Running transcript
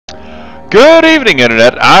Good evening,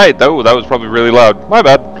 Internet. Oh, that was probably really loud. My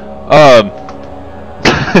bad.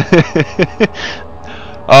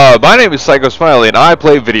 My name is SMILEY, and I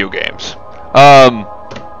play video games.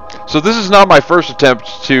 So this is not my first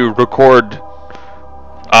attempt to record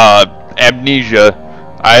Amnesia.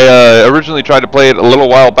 I originally tried to play it a little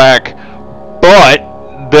while back,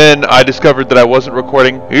 but then I discovered that I wasn't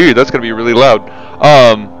recording. Ew, that's gonna be really loud.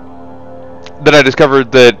 Then I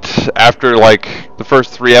discovered that after like the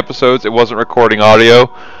first 3 episodes, it wasn't recording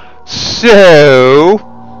audio. So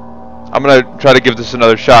I'm gonna try to give this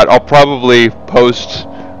another shot. I'll probably post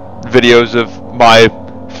videos of my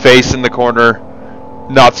face in the corner,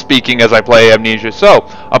 not speaking as I play Amnesia. So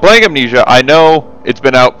I'm playing Amnesia. I know it's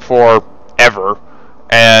been out forever,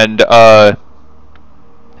 and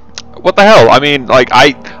what the hell? I mean, like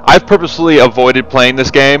I've purposely avoided playing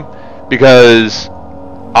this game because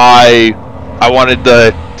I wanted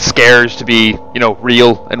the scares to be, you know,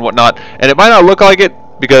 real and whatnot. And it might not look like it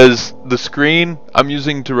because the screen I'm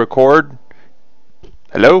using to record...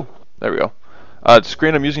 Hello? There we go. The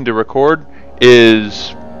screen I'm using to record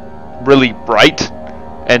is really bright,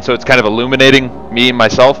 and so it's kind of illuminating me and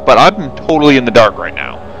myself, but I'm totally in the dark right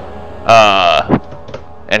now.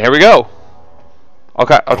 And here we go.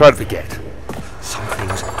 Okay, I'll try to... Forget. Some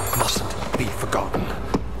things mustn't be forgotten.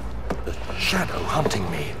 The shadow hunting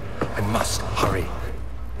me. I must hurry.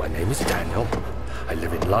 My name is Daniel. I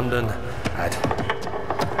live in London at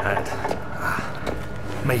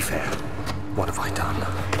Mayfair. What have I done?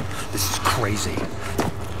 This is crazy.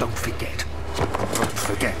 Don't forget. Don't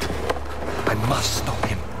forget. I must stop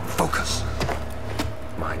him. Focus.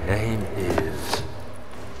 My name is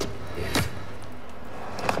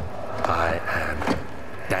I am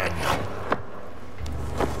Daniel.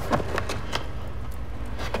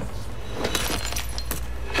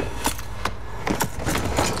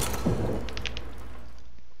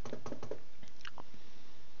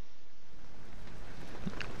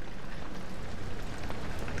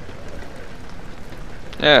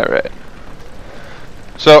 Alright.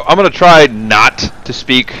 So I'm gonna try not to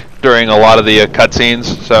speak during a lot of the cutscenes.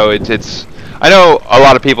 So it's I know a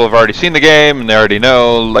lot of people have already seen the game and they already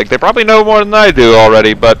know, like they probably know more than I do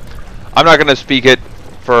already, but I'm not gonna speak it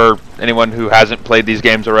for anyone who hasn't played these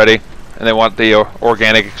games already and they want the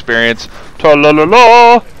organic experience.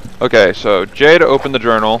 Ta-la-la-la! Okay, so J to open the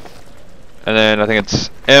journal, and then I think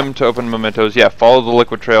it's M to open mementos. Yeah, follow the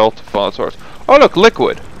liquid trail to follow the source. Oh look,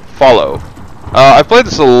 liquid. Follow. I've played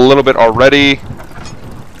this a little bit already.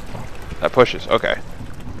 That pushes. Okay.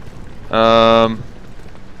 Grab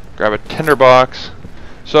a tinderbox.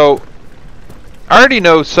 So I already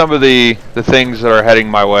know some of the things that are heading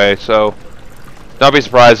my way. So don't be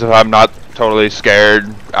surprised if I'm not totally scared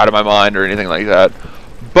out of my mind or anything like that.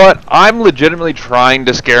 But I'm legitimately trying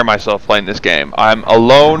to scare myself playing this game. I'm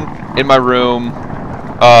alone in my room,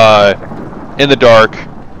 in the dark,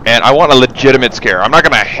 and I want a legitimate scare. I'm not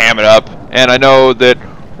gonna ham it up. And I know that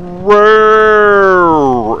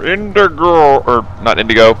Indigo, or not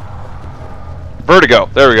Indigo, Vertigo,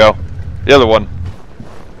 there we go, the other one.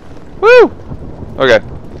 Woo! Okay,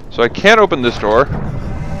 so I can't open this door.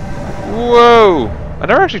 Whoa! I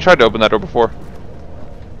never actually tried to open that door before.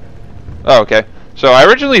 Oh, okay. So I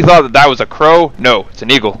originally thought that that was a crow. No, it's an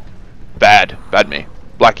eagle. Bad me.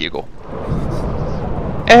 Black eagle.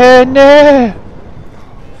 And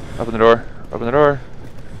open the door. Open the door.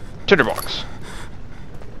 Tinderbox.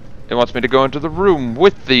 It wants me to go into the room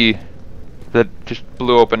with that just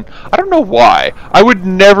blew open. I don't know why. I would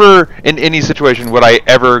never, in any situation, would I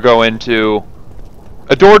ever go into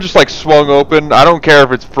a door just like swung open. I don't care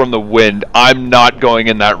if it's from the wind. I'm not going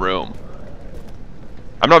in that room.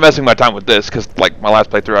 I'm not messing my time with this because, like, my last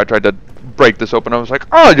playthrough, I tried to break this open. I was like,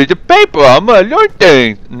 oh, there's a paper. I'm gonna learn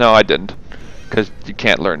things. No, I didn't, because you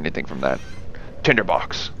can't learn anything from that.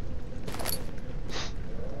 Tinderbox.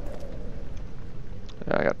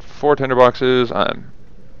 I got 4 tinderboxes. I'm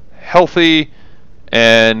healthy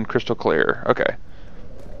and crystal clear. Okay.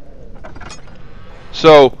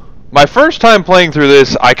 So my first time playing through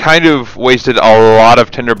this, I kind of wasted a lot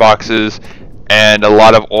of tinderboxes and a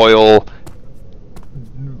lot of oil,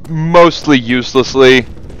 mostly uselessly.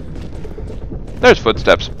 There's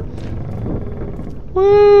footsteps.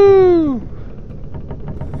 Woo!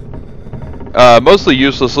 Mostly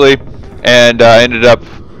uselessly, and I ended up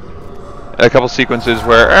a couple sequences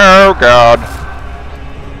where, oh god,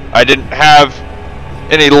 I didn't have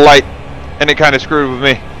any light, and it kind of screwed with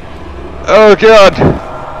me. Oh god.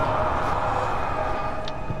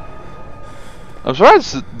 I'm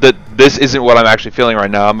surprised that this isn't what I'm actually feeling right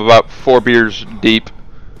now. I'm about 4 beers deep.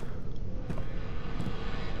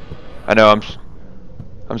 I know I'm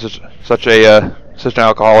such an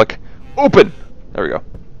alcoholic. Open! There we go.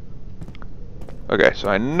 Okay, so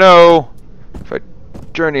I know if I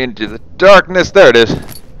journey into the darkness, there it is.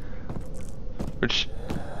 Which,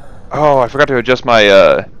 oh, I forgot to adjust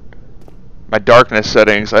my my darkness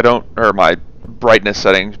settings. Or my brightness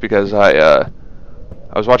settings, because I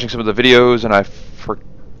was watching some of the videos and I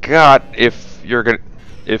forgot if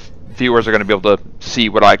viewers are gonna be able to see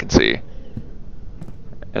what I can see.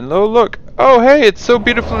 And oh look, oh hey, it's so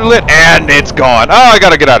beautifully lit, and it's gone. Oh, I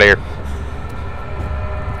gotta get out of here.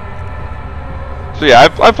 So yeah,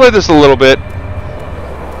 I've played this a little bit,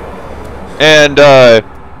 and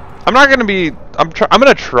I'm not gonna be. I'm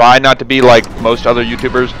gonna try not to be like most other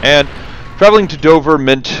YouTubers. And traveling to Dover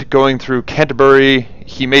meant going through Canterbury.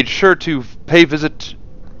 He made sure to pay a visit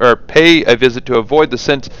to avoid the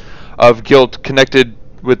sense of guilt connected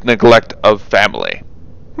with neglect of family.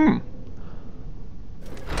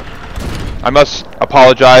 I must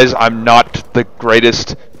apologize. I'm not the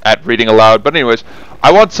greatest at reading aloud, but anyways,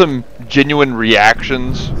 I want some genuine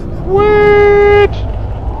reactions. What?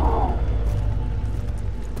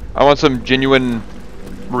 I want some genuine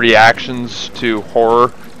reactions to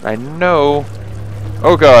horror. I know.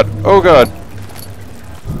 Oh god. Oh god.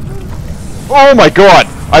 Oh my god!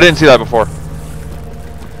 I didn't see that before.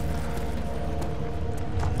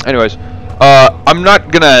 Anyways, I'm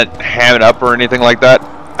not gonna ham it up or anything like that.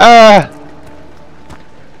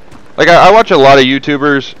 Like, I watch a lot of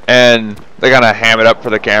YouTubers, and they kind of ham it up for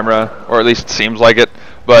the camera, or at least it seems like it,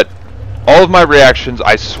 but all of my reactions,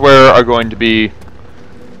 I swear, are going to be...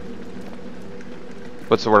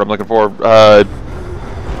 What's the word I'm looking for?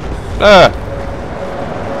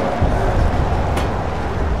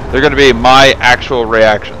 They're going to be my actual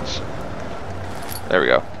reactions. There we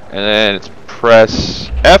go. And then it's press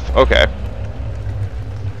F. Okay.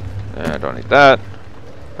 I don't need that.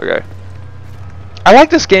 Okay. I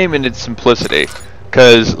like this game in its simplicity,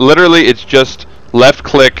 because literally it's just left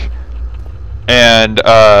click and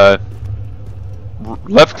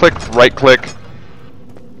left click, right click,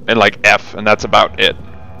 and like F, and that's about it.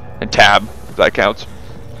 And tab, if that counts.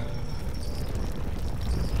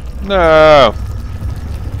 No.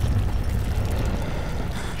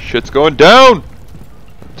 Shit's going down.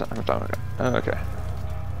 Okay.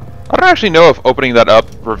 I don't actually know if opening that up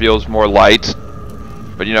reveals more light.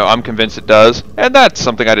 But you know, I'm convinced it does, and that's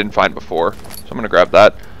something I didn't find before. So I'm gonna grab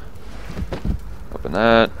that. Open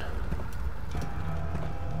that.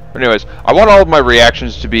 But anyways, I want all of my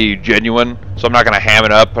reactions to be genuine, so I'm not gonna ham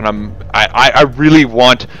it up. And I really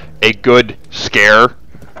want a good scare.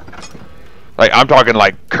 Like, I'm talking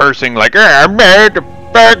like cursing, like I'm mad to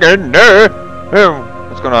fucking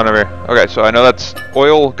what's going on over here? Okay, so I know that's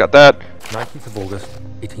oil. Got that. 19th of August,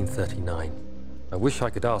 1839. I wish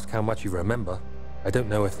I could ask how much you remember. I don't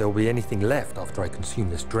know if there will be anything left after I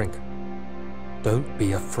consume this drink. Don't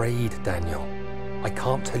be afraid, Daniel. I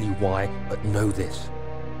can't tell you why, but know this.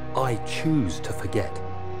 I choose to forget.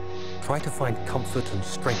 Try to find comfort and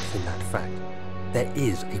strength in that fact. There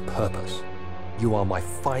is a purpose. You are my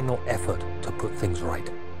final effort to put things right.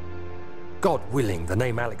 God willing, the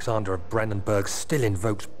name Alexander of Brandenburg still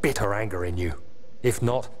invokes bitter anger in you. If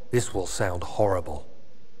not, this will sound horrible.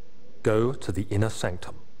 Go to the inner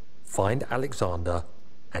sanctum. Find Alexander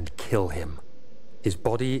and kill him. His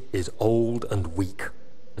body is old and weak,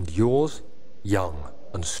 and yours, young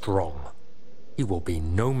and strong. He will be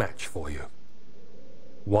no match for you.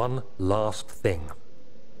 One last thing.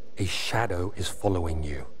 A shadow is following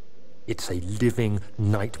you. It's a living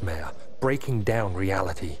nightmare, breaking down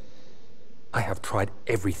reality. I have tried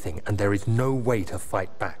everything, and there is no way to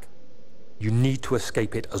fight back. You need to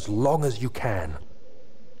escape it as long as you can.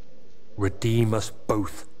 Redeem us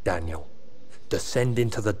both, Daniel. Descend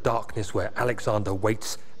into the darkness where Alexander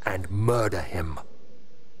waits and murder him.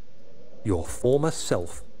 Your former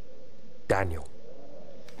self, Daniel.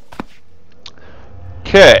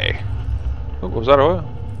 Okay. Oh, was that oil?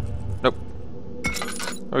 Nope.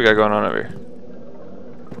 What we got going on over here?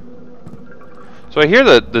 So I hear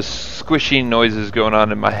the squishy noises going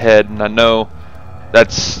on in my head, and I know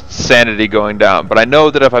that's sanity going down. But I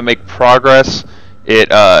know that if I make progress, it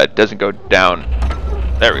doesn't go down.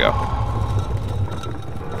 There we go.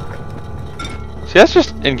 See, that's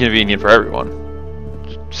just inconvenient for everyone.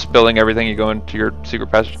 Just spilling everything you go into your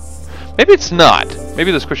secret passage. Maybe it's not.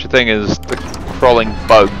 Maybe the squishy thing is the crawling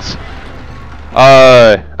bugs.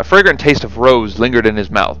 A fragrant taste of rose lingered in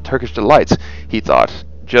his mouth. Turkish delights, he thought.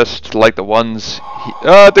 Just like the ones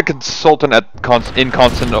the consultant at in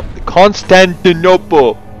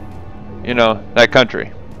Constantinople. You know, that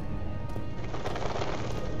country.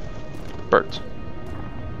 Birds.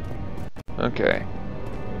 Okay.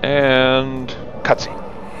 And cutscene.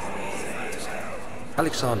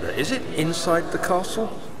 Alexander, is it inside the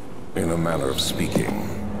castle? In a manner of speaking.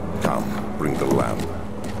 Come, bring the lamp.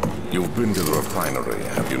 You've been to the refinery,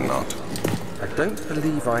 have you not? I don't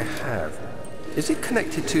believe I have. Is it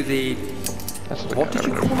connected to the... That's what did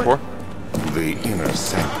you call before. it? The inner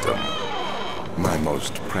sanctum. My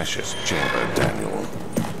most precious chamber, Daniel.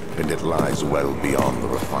 And it lies well beyond the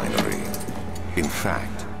refinery. In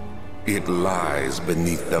fact, it lies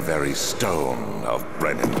beneath the very stone of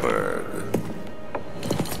Brennenburg.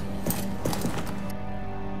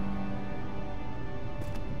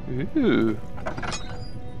 Ooh.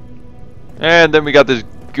 And then we got this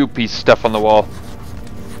goopy stuff on the wall.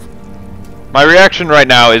 My reaction right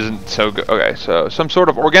now isn't so good. Okay, so some sort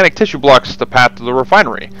of organic tissue blocks the path to the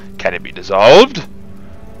refinery. Can it be dissolved?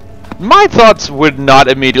 My thoughts would not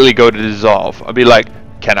immediately go to dissolve. I'd be like,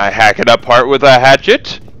 can I hack it apart with a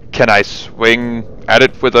hatchet? Can I swing at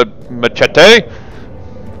it with a machete?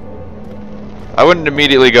 I wouldn't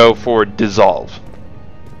immediately go for dissolve.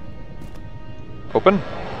 Open?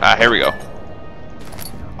 Ah, here we go.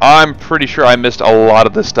 I'm pretty sure I missed a lot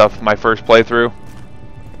of this stuff my first playthrough.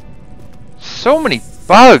 So many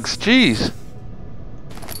bugs, jeez.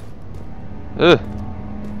 Ugh.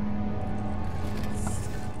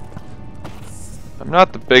 I'm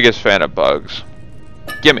not the biggest fan of bugs.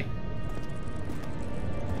 Gimme.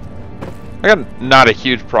 I got not a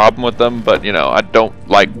huge problem with them, but you know, I don't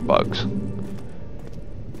like bugs.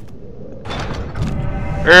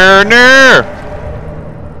 No!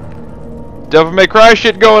 Devil May Cry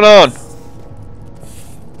shit going on.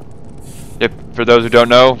 If for those who don't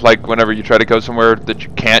know, like whenever you try to go somewhere that you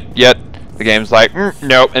can't yet, the game's like,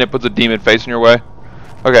 nope, and it puts a demon face in your way.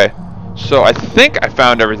 Okay, so I think I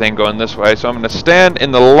found everything going this way, so I'm gonna stand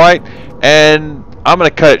in the light and I'm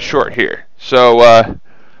gonna cut it short here. So I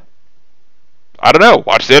don't know,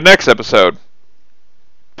 watch the next episode.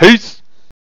 Peace.